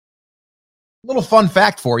Little fun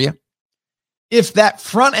fact for you. If that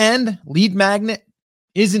front end lead magnet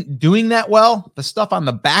isn't doing that well, the stuff on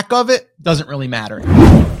the back of it doesn't really matter.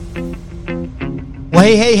 Well,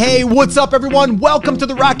 hey, what's up, everyone? Welcome to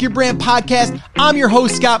the Rock Your Brand Podcast. I'm your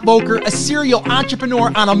host, Scott Boker, a serial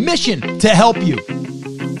entrepreneur on a mission to help you.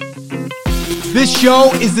 This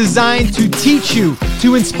show is designed to teach you,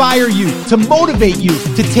 to inspire you, to motivate you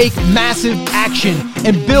to take massive action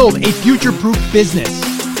and build a future-proof business.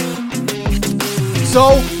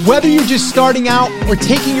 So, whether you're just starting out or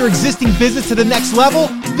taking your existing business to the next level,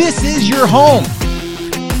 this is your home.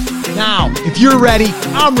 Now, if you're ready,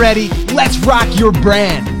 I'm ready. Let's rock your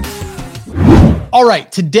brand. All right,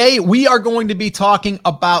 today we are going to be talking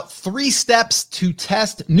about 3 steps to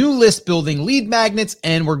test new list building lead magnets,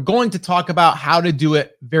 and we're going to talk about how to do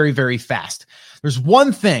it very, very fast. There's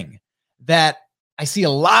one thing that I see a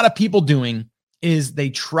lot of people doing is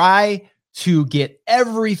they try to get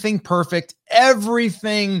everything perfect,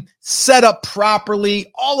 everything set up properly,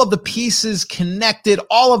 all of the pieces connected,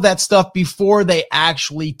 all of that stuff before they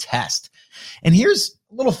actually test. And here's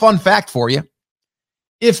a little fun fact for you.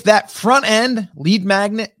 If that front end lead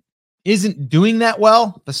magnet isn't doing that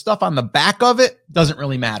well, the stuff on the back of it doesn't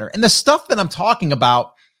really matter. And the stuff that I'm talking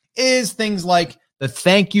about is things like the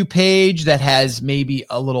thank you page that has maybe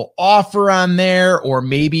a little offer on there, or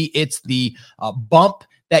maybe it's the bump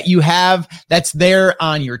that you have that's there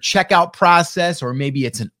on your checkout process, or maybe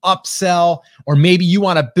it's an upsell, or maybe you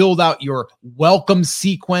want to build out your welcome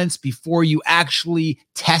sequence before you actually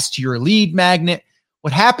test your lead magnet.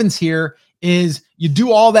 What happens here is you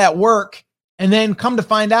do all that work and then come to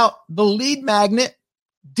find out the lead magnet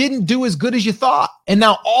didn't do as good as you thought. And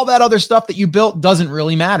now all that other stuff that you built doesn't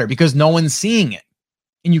really matter because no one's seeing it.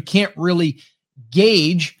 And you can't really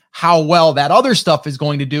gauge how well that other stuff is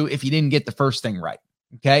going to do if you didn't get the first thing right.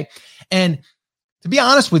 Okay. And to be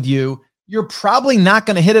honest with you, you're probably not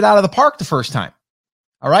going to hit it out of the park the first time.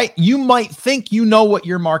 All right. You might think you know what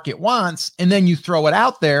your market wants, and then you throw it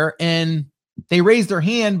out there and they raise their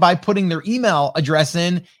hand by putting their email address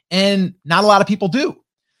in, and not a lot of people do.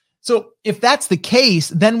 So if that's the case,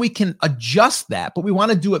 then we can adjust that, but we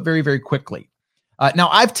want to do it very, very quickly. Now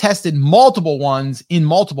I've tested multiple ones in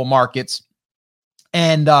multiple markets,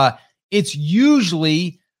 and it's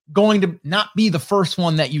usually going to not be the first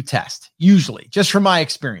one that you test, usually, just from my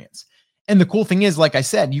experience. And the cool thing is, like I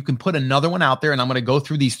said, you can put another one out there, and I'm going to go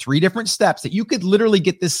through these 3 different steps that you could literally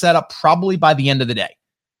get this set up probably by the end of the day,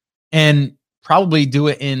 and probably do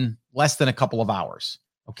it in less than a couple of hours.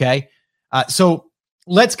 Okay. So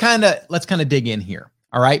let's kind of dig in here.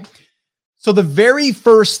 All right. So the very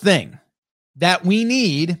first thing that we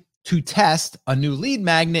need to test a new lead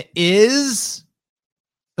magnet is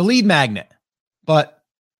the lead magnet, but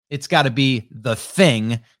it's got to be the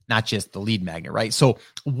thing, not just the lead magnet, right? So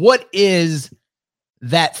what is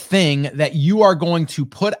that thing that you are going to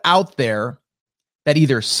put out there that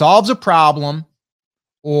either solves a problem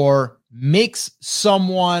or makes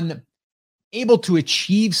someone able to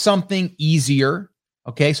achieve something easier?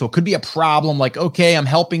 Okay, so it could be a problem like, okay, I'm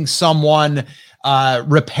helping someone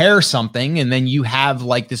repair something, and then you have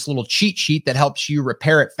like this little cheat sheet that helps you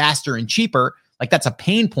repair it faster and cheaper. Like that's a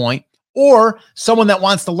pain point. Or someone that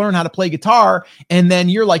wants to learn how to play guitar, and then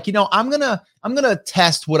you're like, I'm gonna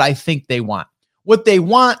test what I think they want. What they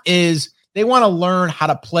want is they want to learn how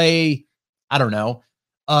to play, I don't know,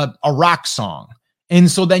 a rock song.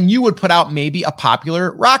 And so then you would put out maybe a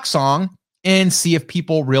popular rock song and see if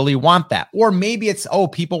people really want that. Or maybe it's,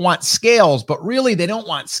 people want scales, but really they don't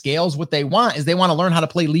want scales. What they want is they want to learn how to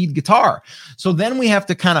play lead guitar. So then we have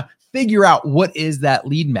to kind of figure out what is that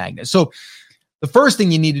lead magnet. So the first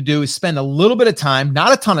thing you need to do is spend a little bit of time,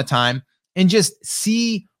 not a ton of time, and just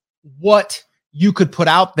see what you could put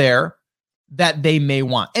out there that they may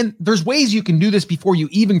want. And there's ways you can do this before you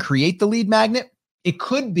even create the lead magnet. It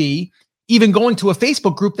could be even going to a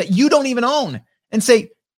Facebook group that you don't even own and say,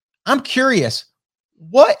 I'm curious,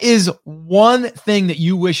 what is one thing that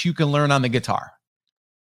you wish you can learn on the guitar?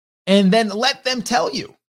 And then let them tell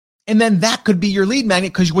you. And then that could be your lead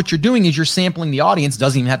magnet, because what you're doing is you're sampling the audience.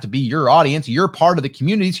 Doesn't even have to be your audience. You're part of the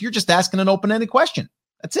community. So you're just asking an open-ended question.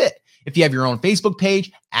 That's it. If you have your own Facebook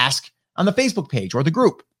page, ask on the Facebook page or the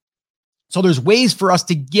group. So there's ways for us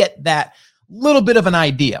to get that little bit of an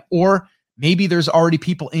idea. Or maybe there's already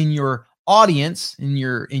people in your audience, in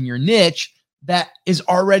your niche, that is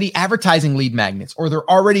already advertising lead magnets, or they're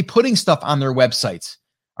already putting stuff on their websites.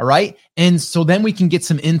 All right. And so then we can get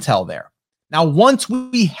some intel there. Now, once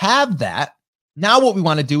we have that, now what we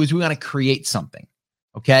want to do is we want to create something.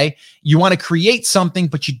 Okay. You want to create something,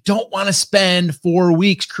 but you don't want to spend 4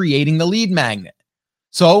 weeks creating the lead magnet.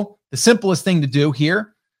 So the simplest thing to do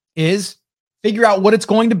here is Figure out what it's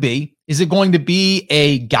going to be. Is it going to be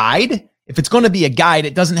a guide? If it's going to be a guide,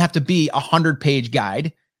 it doesn't have to be a 100-page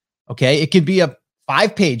guide. Okay. It could be a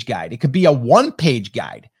 5-page guide. It could be a 1-page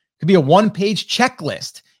guide. It could be a 1-page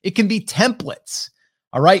checklist. It can be templates.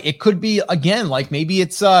 All right. It could be, again, like maybe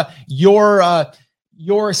it's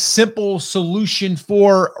your simple solution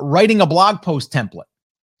for writing a blog post template.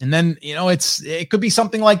 And then, it could be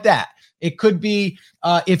something like that. It could be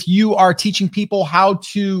if you are teaching people how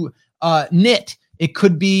to knit, it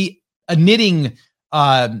could be a knitting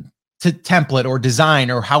template or design,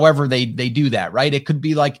 or however they do that, right? It could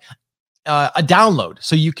be like a download.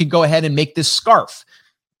 So you can go ahead and make this scarf,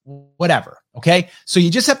 whatever. Okay. So you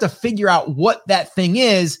just have to figure out what that thing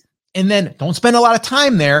is, and then don't spend a lot of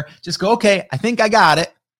time there. Just go, okay, I think I got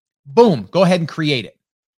it. Boom. Go ahead and create it.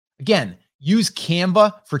 Again, use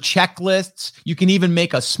Canva for checklists. You can even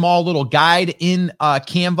make a small little guide in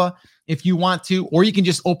Canva if you want to, or you can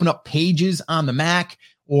just open up Pages on the Mac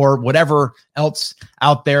or whatever else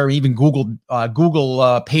out there. Even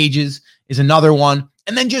Google Pages is another one.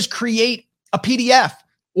 And then just create a PDF.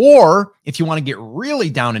 Or if you want to get really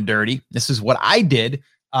down and dirty, this is what I did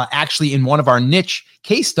actually in one of our niche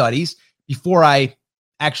case studies before I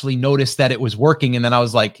actually noticed that it was working. And then I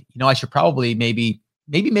was like, I should probably maybe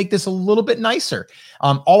make this a little bit nicer.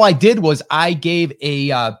 All I did was I gave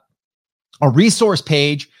a resource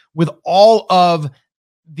page with all of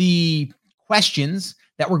the questions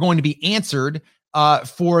that were going to be answered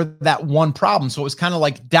for that one problem. So it was kind of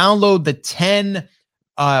like download the 10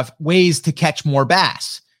 ways to catch more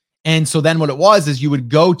bass. And so then what it was is you would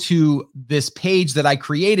go to this page that I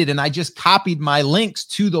created, and I just copied my links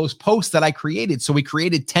to those posts that I created. So we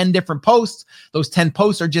created 10 different posts. Those 10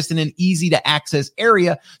 posts are just in an easy to access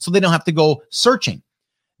area, so they don't have to go searching.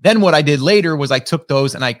 Then what I did later was I took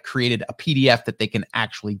those and I created a PDF that they can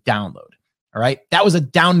actually download. All right. That was a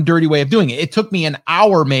down and dirty way of doing it. It took me an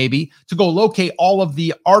hour maybe to go locate all of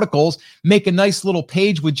the articles, make a nice little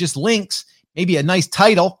page with just links, maybe a nice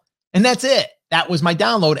title, and that's it. That was my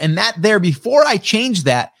download. And that there, before I changed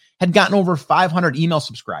that, had gotten over 500 email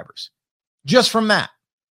subscribers just from that.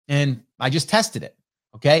 And I just tested it.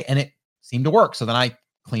 Okay. And it seemed to work. So then I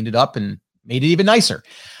cleaned it up and made it even nicer.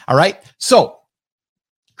 All right. So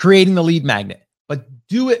creating the lead magnet, but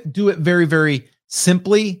do it very, very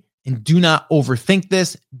simply, and do not overthink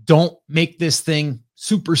this. Don't make this thing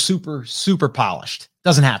super, super, super polished.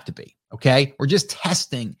 Doesn't have to be. Okay. We're just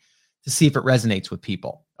testing to see if it resonates with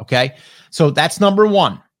people. Okay. So that's number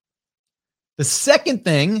one. The second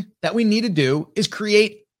thing that we need to do is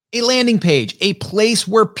create a landing page, a place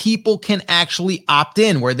where people can actually opt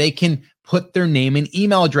in, where they can put their name and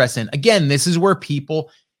email address in. Again, this is where people,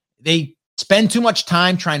 they spend too much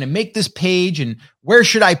time trying to make this page, and where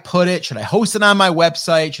should I put it? Should I host it on my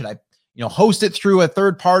website? Should I, host it through a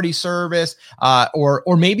third-party service? Or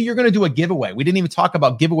maybe you're going to do a giveaway. We didn't even talk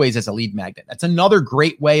about giveaways as a lead magnet. That's another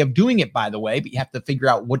great way of doing it, by the way, but you have to figure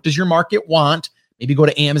out, what does your market want? Maybe go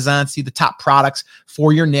to Amazon, see the top products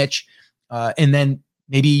for your niche. And then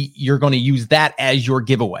maybe you're going to use that as your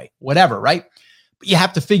giveaway, whatever, right? But you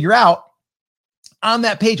have to figure out on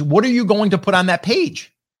that page, what are you going to put on that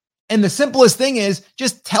page? And the simplest thing is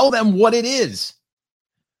just tell them what it is.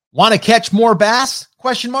 Want to catch more bass? ?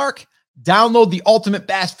 Download the Ultimate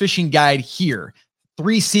Bass Fishing Guide here.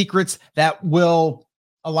 3 secrets that will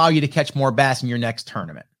allow you to catch more bass in your next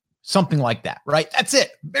tournament. Something like that, right? That's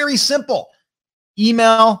it. Very simple.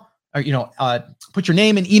 Email, or, put your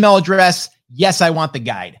name and email address. Yes, I want the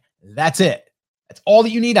guide. That's it. That's all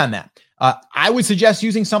that you need on that. I would suggest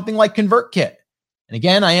using something like ConvertKit. And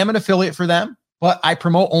again, I am an affiliate for them, but I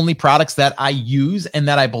promote only products that I use and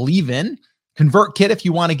that I believe in. ConvertKit, if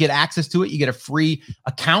you want to get access to it, you get a free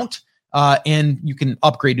account. And you can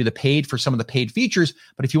upgrade to the paid for some of the paid features.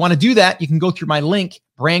 But if you want to do that, you can go through my link,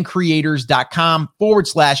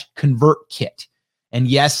 brandcreators.com/ConvertKit. And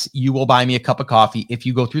yes, you will buy me a cup of coffee if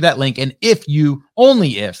you go through that link. And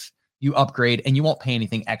only if you upgrade, and you won't pay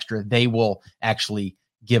anything extra, they will actually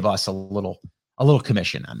give us a little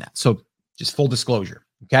commission on that. So just full disclosure.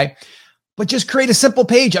 Okay. But just create a simple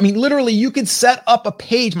page. I mean, literally, you could set up a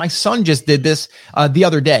page. My son just did this the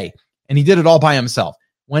other day, and he did it all by himself.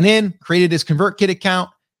 Went in, created his ConvertKit account,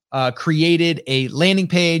 created a landing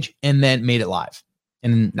page, and then made it live.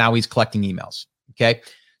 And now he's collecting emails. Okay.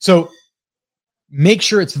 So make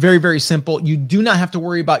sure it's very, very simple. You do not have to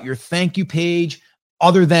worry about your thank you page,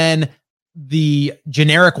 other than the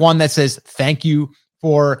generic one that says, thank you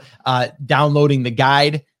for downloading the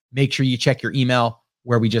guide. Make sure you check your email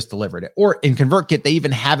where we just delivered it. Or in ConvertKit, they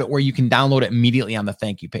even have it where you can download it immediately on the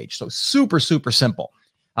thank you page. So super, super simple.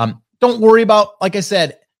 Don't worry about, like I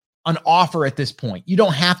said, an offer at this point. You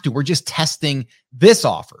don't have to. We're just testing this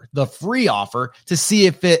offer, the free offer, to see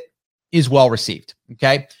if it is well received.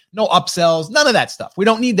 Okay. No upsells, none of that stuff. We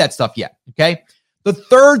don't need that stuff yet. Okay. The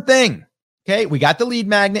third thing, okay, we got the lead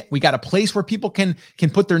magnet. We got a place where people can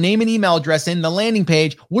put their name and email address in the landing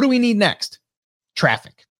page. What do we need next?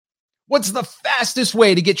 Traffic. What's the fastest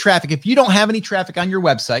way to get traffic? If you don't have any traffic on your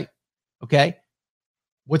website, okay,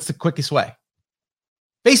 what's the quickest way?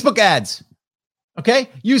 Facebook ads. Okay.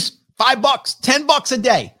 Use $5, $10 a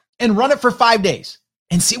day and run it for 5 days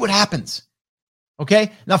and see what happens.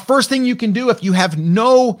 Okay. Now, first thing you can do if you have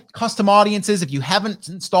no custom audiences, if you haven't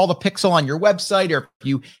installed a pixel on your website, or if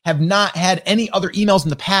you have not had any other emails in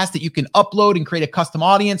the past that you can upload and create a custom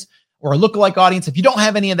audience or a lookalike audience, if you don't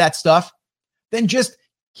have any of that stuff, then just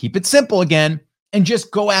keep it simple again and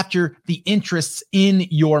just go after the interests in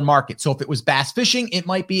your market. So if it was bass fishing, it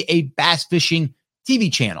might be a bass fishing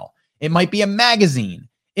TV channel. It might be a magazine.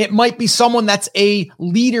 It might be someone that's a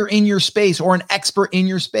leader in your space or an expert in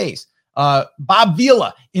your space. Bob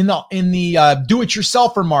Vila in the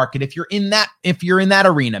do-it-yourselfer market. If you're in that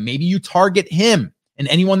arena, maybe you target him and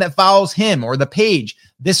anyone that follows him or the page,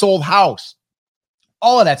 This Old House,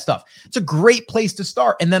 all of that stuff. It's a great place to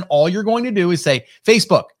start. And then all you're going to do is say,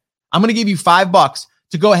 Facebook, I'm going to give you $5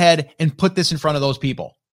 to go ahead and put this in front of those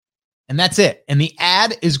people. And that's it. And the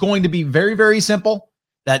ad is going to be very, very simple.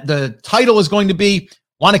 That the title is going to be,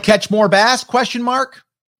 want to catch more bass? ?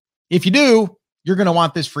 If you do, you're going to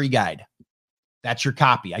want this free guide. That's your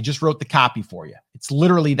copy. I just wrote the copy for you. It's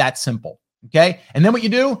literally that simple. Okay. And then what you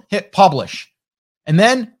do, hit publish. And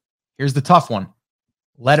then here's the tough one.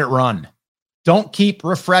 Let it run. Don't keep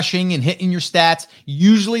refreshing and hitting your stats.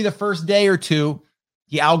 Usually the first day or two,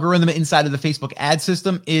 the algorithm inside of the Facebook ad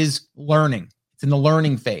system is learning. It's in the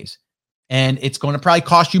learning phase. And it's going to probably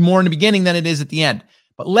cost you more in the beginning than it is at the end.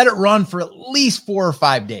 But let it run for at least 4 or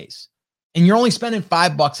 5 days. And you're only spending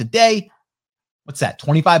 $5 a day. What's that?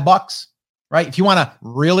 $25, right? If you want to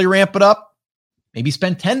really ramp it up, maybe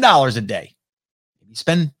spend $10 a day. Maybe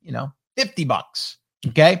spend, $50.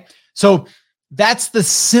 Okay. So that's the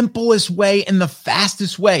simplest way and the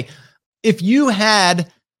fastest way. If you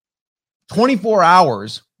had 24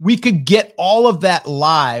 hours, we could get all of that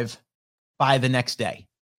live by the next day.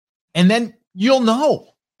 And then you'll know.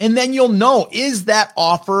 And then you'll know, is that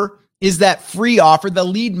offer, is that free offer, the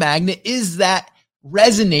lead magnet, is that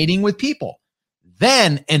resonating with people?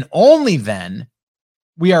 Then and only then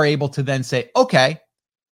we are able to then say, okay,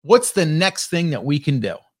 what's the next thing that we can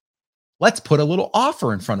do? Let's put a little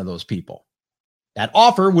offer in front of those people. That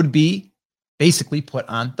offer would be basically put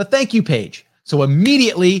on the thank you page. So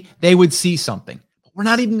immediately they would see something. But we're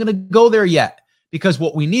not even going to go there yet, because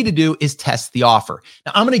what we need to do is test the offer.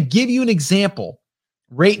 Now, I'm going to give you an example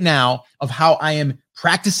right now of how I am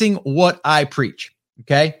practicing what I preach.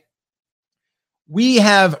 Okay. We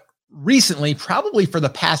have recently, probably for the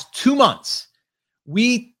past 2 months,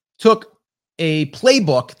 we took a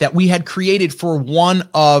playbook that we had created for one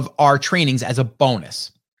of our trainings as a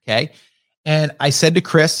bonus. Okay. And I said to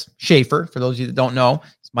Chris Schaefer, for those of you that don't know,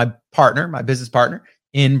 it's my partner, my business partner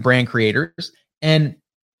in Brand Creators. And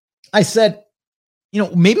I said,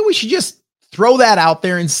 maybe we should just throw that out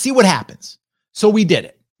there and see what happens. So we did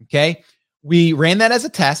it. Okay. We ran that as a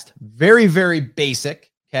test, very, very basic.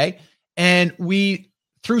 Okay. And we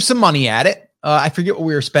threw some money at it. I forget what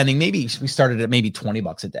we were spending. Maybe we started at maybe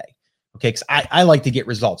 $20 a day. Okay. Because I like to get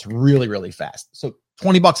results really, really fast. So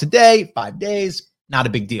 $20 a day, 5 days, not a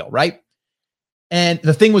big deal. Right. And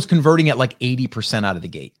the thing was converting at like 80% out of the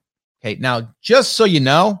gate. Okay. Now, just so you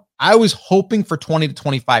know, I was hoping for 20 to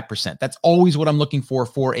 25%. That's always what I'm looking for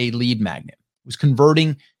a lead magnet. It was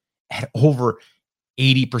converting at over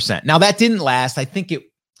 80%. Now, that didn't last. I think it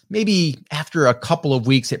maybe after a couple of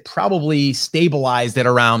weeks, it probably stabilized at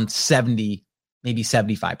around 70, maybe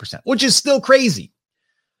 75%, which is still crazy.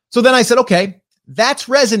 So then I said, okay, that's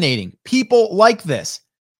resonating. People like this.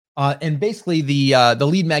 And basically the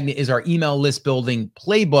lead magnet is our email list building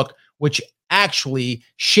playbook, which actually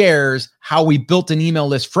shares how we built an email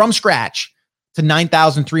list from scratch to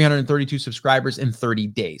 9,332 subscribers in 30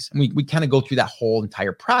 days. And we kind of go through that whole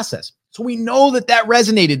entire process. So we know that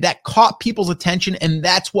resonated, that caught people's attention, and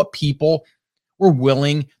that's what people were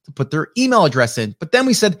willing to put their email address in. But then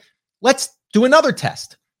we said, let's do another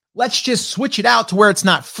test. Let's just switch it out to where it's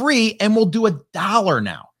not free, and we'll do $1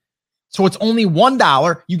 now. So it's only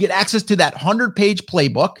 $1. You get access to that 100-page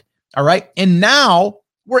playbook. All right. And now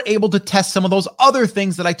we're able to test some of those other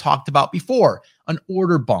things that I talked about before, an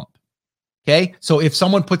order bump. Okay. So if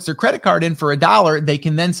someone puts their credit card in for $1, they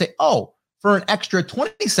can then say, oh, for an extra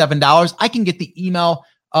 $27, I can get the email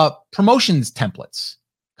promotions templates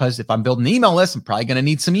because if I'm building an email list, I'm probably going to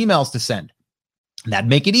need some emails to send. And that'd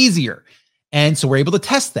make it easier. And so we're able to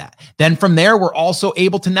test that. Then from there, we're also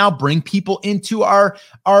able to now bring people into our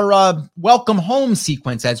welcome home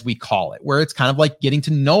sequence, as we call it, where it's kind of like getting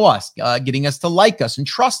to know us, getting us to like us and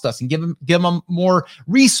trust us and give them more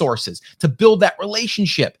resources to build that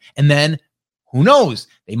relationship. And then who knows,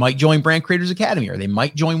 they might join Brand Creators Academy, or they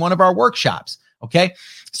might join one of our workshops. Okay.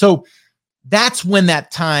 So that's when that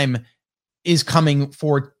time is coming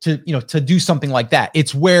for to do something like that.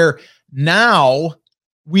 It's where now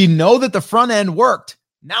we know that the front end worked.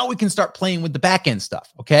 Now we can start playing with the back end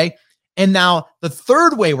stuff. Okay. And now the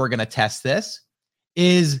third way we're going to test this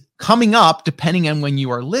is coming up, depending on when you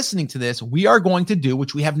are listening to this. We are going to do,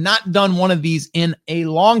 which we have not done one of these in a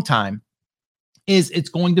long time, is it's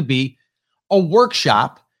going to be a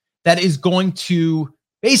workshop that is going to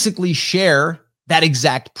basically share that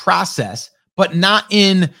exact process, but not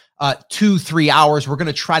in 2-3 hours. We're going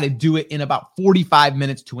to try to do it in about 45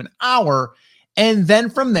 minutes to an hour. And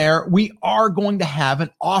then from there, we are going to have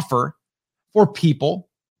an offer for people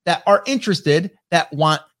that are interested, that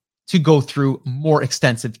want to go through more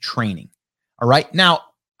extensive training. All right. Now,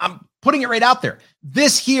 I'm putting it right out there.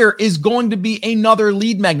 This here is going to be another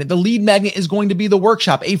lead magnet. The lead magnet is going to be the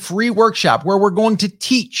workshop, a free workshop where we're going to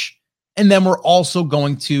teach. And then we're also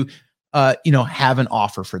going to, have an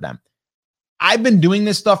offer for them. I've been doing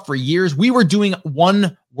this stuff for years. We were doing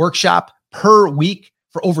one workshop per week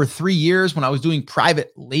for over 3 years when I was doing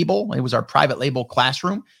private label. It was our private label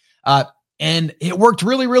classroom. And it worked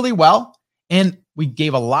really, really well. And we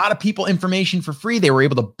gave a lot of people information for free. They were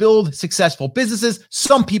able to build successful businesses.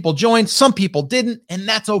 Some people joined, some people didn't, and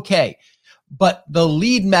that's okay. But the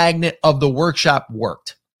lead magnet of the workshop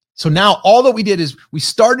worked. So now all that we did is we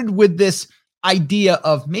started with this idea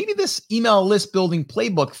of maybe this email list building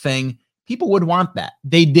playbook thing. People would want that.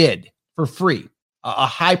 They did for free. A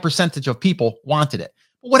high percentage of people wanted it.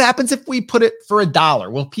 But what happens if we put it for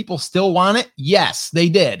 $1? Will people still want it? Yes, they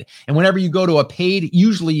did. And whenever you go to a paid,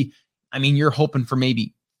 usually, you're hoping for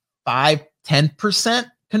maybe 5-10%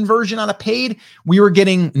 conversion on a paid. We were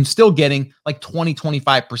getting and still getting like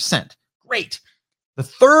 20-25%. Great. The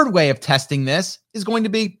third way of testing this is going to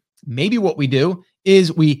be maybe what we do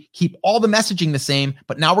is we keep all the messaging the same,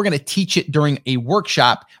 but now we're going to teach it during a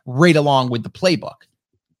workshop right along with the playbook.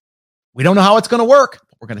 We don't know how it's going to work,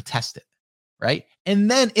 but we're going to test it, right?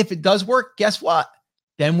 And then if it does work, guess what?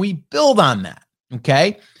 Then we build on that,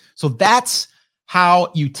 okay? So that's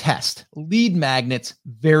how you test lead magnets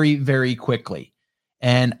very, very quickly.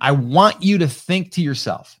 And I want you to think to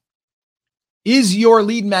yourself, is your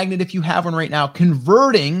lead magnet, if you have one right now,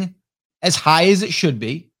 converting as high as it should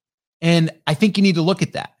be? And I think you need to look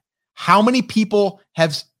at that. How many people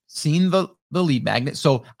have seen the lead magnet?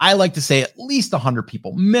 So I like to say at least 100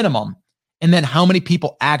 people minimum. And then how many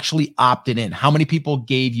people actually opted in? How many people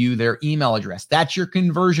gave you their email address? That's your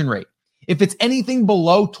conversion rate. If it's anything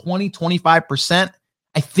below 20-25%,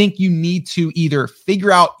 I think you need to either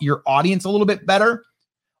figure out your audience a little bit better,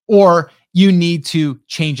 or you need to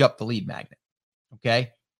change up the lead magnet. Okay.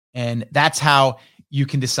 And that's how you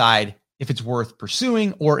can decide if it's worth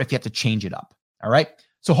pursuing or if you have to change it up. All right.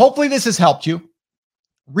 So hopefully this has helped you.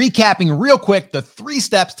 Recapping real quick, the 3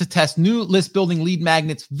 steps to test new list building lead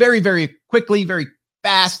magnets very, very quickly, very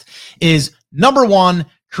fast is number 1,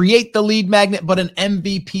 create the lead magnet, but an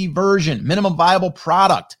MVP version, minimum viable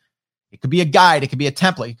product. It could be a guide. It could be a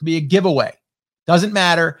template. It could be a giveaway. Doesn't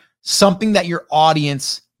matter. Something that your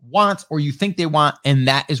audience wants or you think they want. And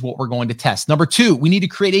that is what we're going to test. Number 2, we need to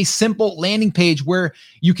create a simple landing page where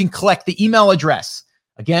you can collect the email address.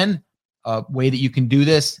 Again, a way that you can do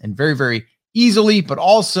this and very, very easily, but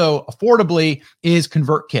also affordably is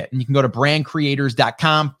ConvertKit. And you can go to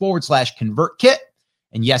brandcreators.com/ConvertKit.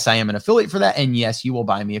 And yes, I am an affiliate for that. And yes, you will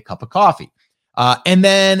buy me a cup of coffee. And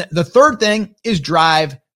then the third thing is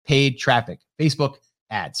drive paid traffic, Facebook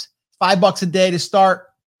ads. $5 a day to start,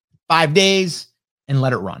 5 days, and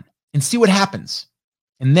let it run and see what happens.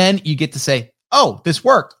 And then you get to say, oh, this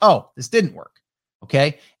worked. Oh, this didn't work.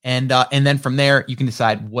 Okay. And then from there, you can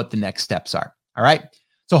decide what the next steps are. All right.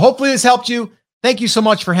 So hopefully this helped you. Thank you so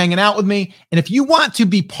much for hanging out with me. And if you want to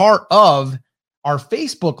be part of our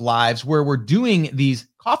Facebook lives where we're doing these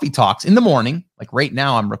coffee talks in the morning, like right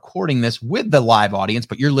now, I'm recording this with the live audience,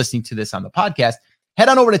 but you're listening to this on the podcast, head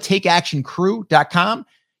on over to takeactioncrew.com.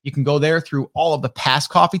 You can go there through all of the past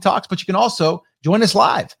coffee talks, but you can also join us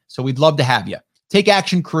live. So we'd love to have you.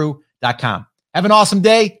 Takeactioncrew.com. Have an awesome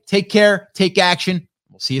day. Take care. Take action.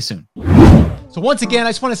 We'll see you soon. So once again, I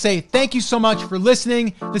just want to say thank you so much for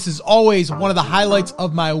listening. This is always one of the highlights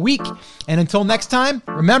of my week. And until next time,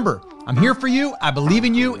 remember, I'm here for you. I believe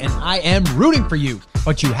in you, and I am rooting for you.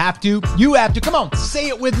 But you have to, come on, say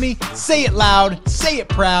it with me, say it loud, say it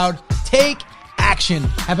proud, take action.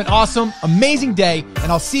 Have an awesome, amazing day,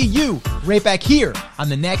 and I'll see you right back here on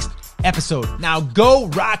the next episode. Now go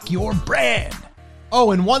rock your brand.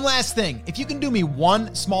 Oh, and one last thing. If you can do me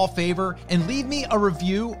one small favor and leave me a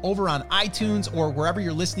review over on iTunes or wherever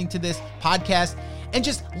you're listening to this podcast, and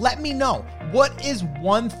just let me know what is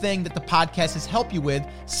one thing that the podcast has helped you with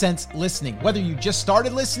since listening, whether you just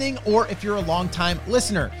started listening or if you're a longtime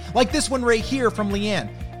listener. Like this one right here from Leanne.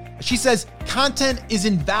 She says, content is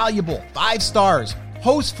invaluable, 5 stars.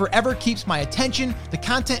 Host forever keeps my attention. The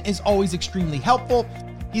content is always extremely helpful.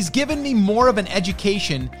 He's given me more of an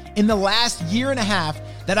education in the last year and a half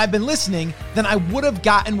that I've been listening than I would have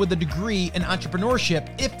gotten with a degree in entrepreneurship,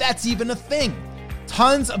 if that's even a thing.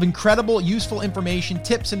 Tons of incredible, useful information,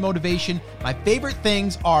 tips, and motivation. My favorite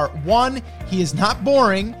things are 1, he is not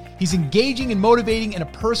boring. He's engaging and motivating in a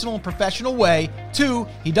personal and professional way. 2,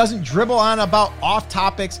 he doesn't dribble on about off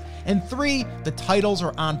topics. And 3, the titles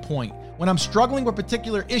are on point. When I'm struggling with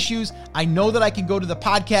particular issues, I know that I can go to the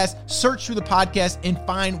podcast, search through the podcast, and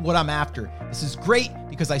find what I'm after. This is great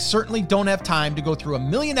because I certainly don't have time to go through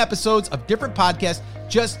 1 million episodes of different podcasts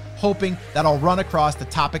just hoping that I'll run across the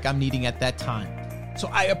topic I'm needing at that time. So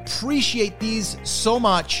I appreciate these so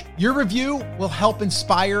much. Your review will help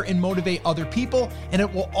inspire and motivate other people, and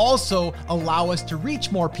it will also allow us to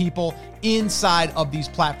reach more people inside of these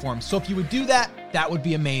platforms. So if you would do that, that would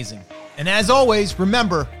be amazing. And as always,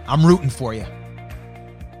 remember, I'm rooting for you.